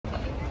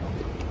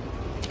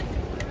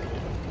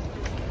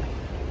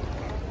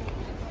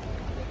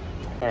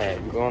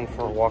Alright, going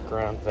for a walk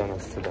around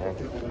Venice today.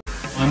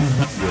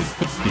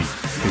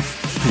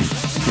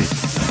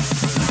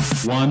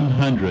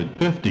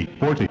 150,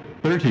 40,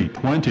 30,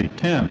 20,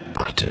 10.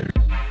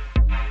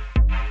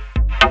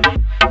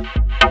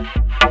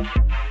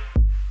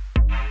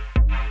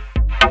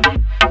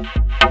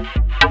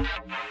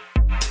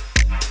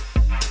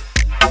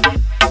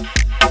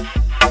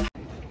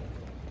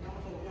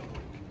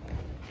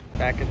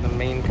 Back at the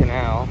main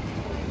canal.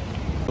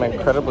 I'm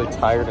incredibly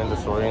tired and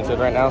disoriented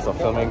right now, so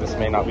filming this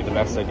may not be the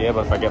best idea,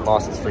 but if I get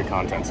lost, it's free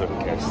content, so who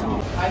cares?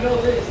 I know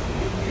this.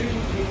 You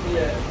usually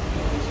GPS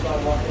when you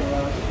start walking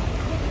around.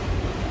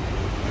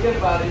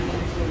 Forget about it. You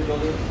just need to go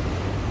this.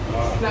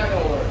 It's not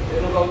gonna work.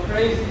 It'll go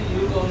crazy.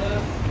 You'll go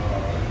nuts.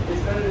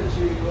 It's better that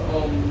you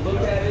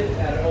look at it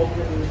at an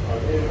open,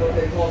 what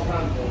they call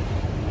console.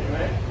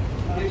 Right?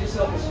 Get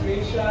yourself a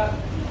screenshot.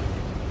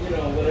 You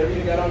know, whatever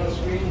you got on the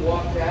screen,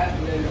 walk that,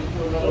 and then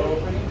do another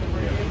opening.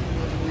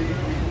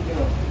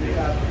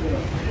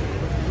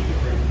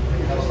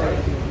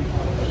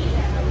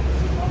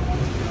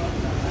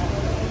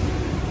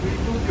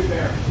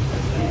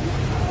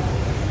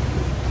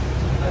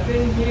 I've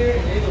been here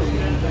in Italy.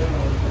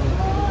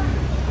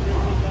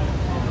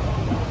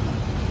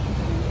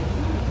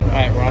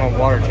 Alright, we're on a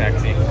water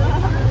taxi.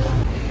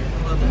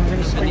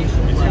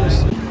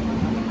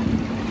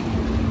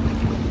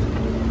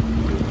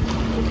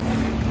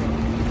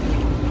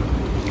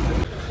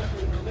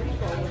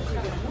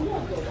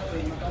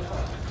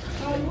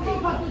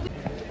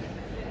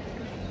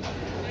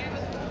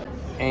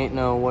 Ain't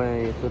no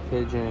way, it's a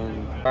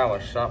pigeon. Wow,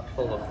 a shop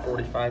full of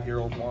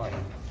 45-year-old wine.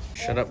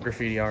 Shut up,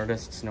 graffiti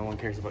artists. No one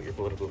cares about your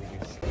political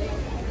views.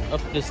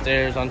 Up the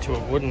stairs onto a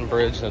wooden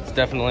bridge that's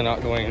definitely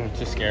not going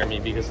to scare me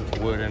because it's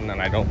wooden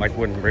and I don't like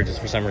wooden bridges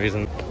for some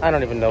reason. I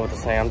don't even know what to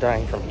say. I'm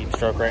dying from heat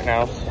stroke right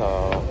now,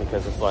 so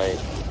because it's like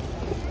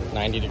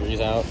 90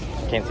 degrees out.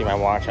 Can't see my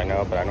watch, I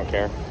know, but I don't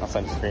care. I'll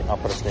put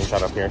a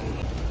screenshot up here.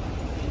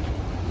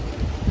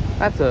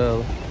 That's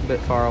a bit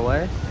far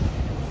away.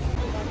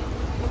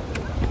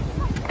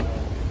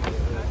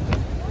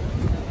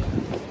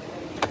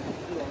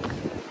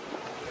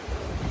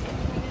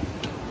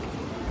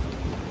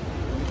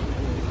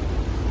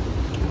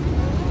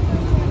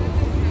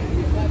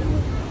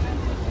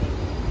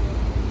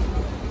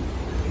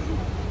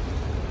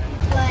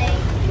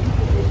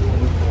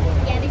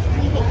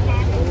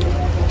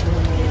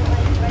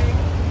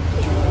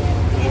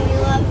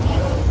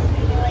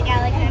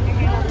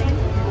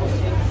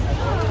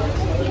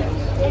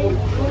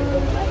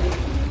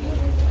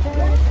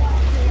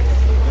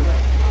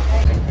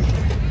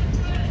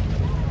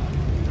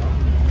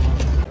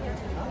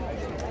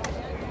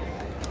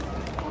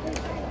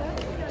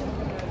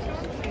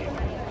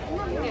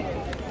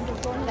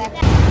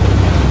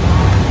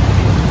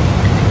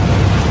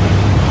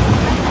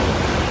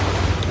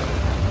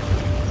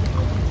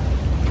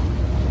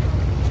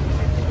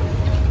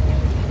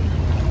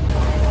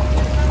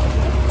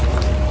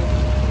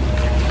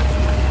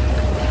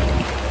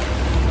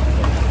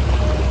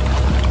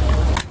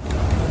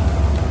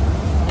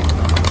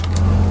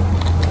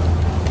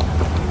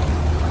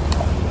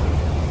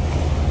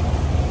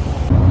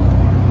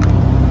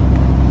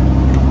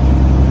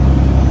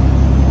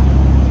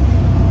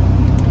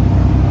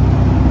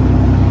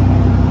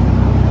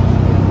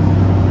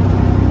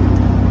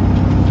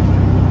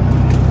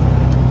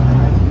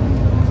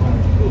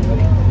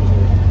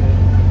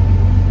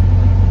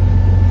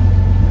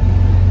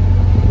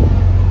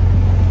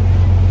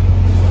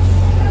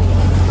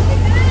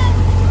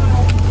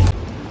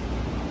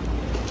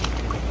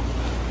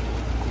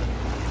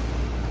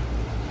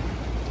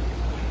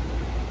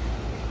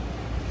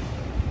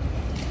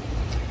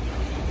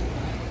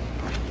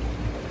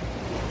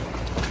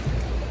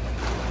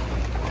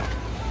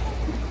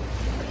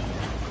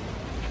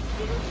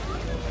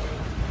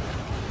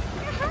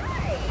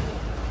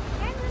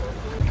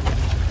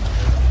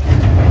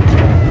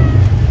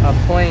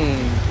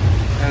 Plane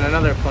and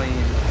another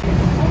plane.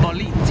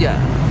 Polizia.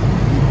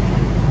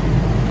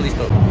 Police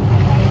boat.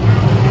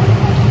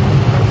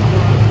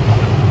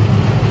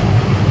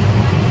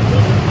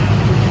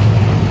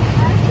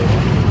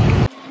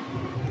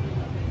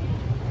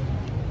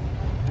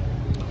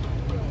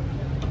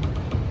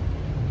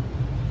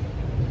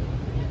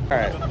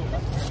 Alright,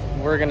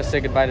 we're gonna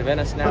say goodbye to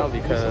Venice now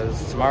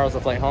because tomorrow's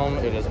the flight home.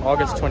 It is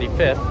August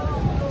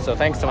 25th. So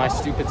thanks to my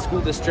stupid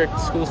school district,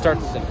 school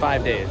starts in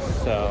 5 days.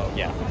 So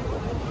yeah.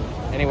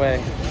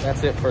 Anyway,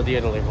 that's it for the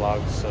Italy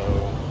vlog, so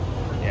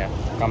yeah,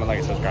 comment, like,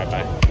 and subscribe,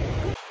 bye.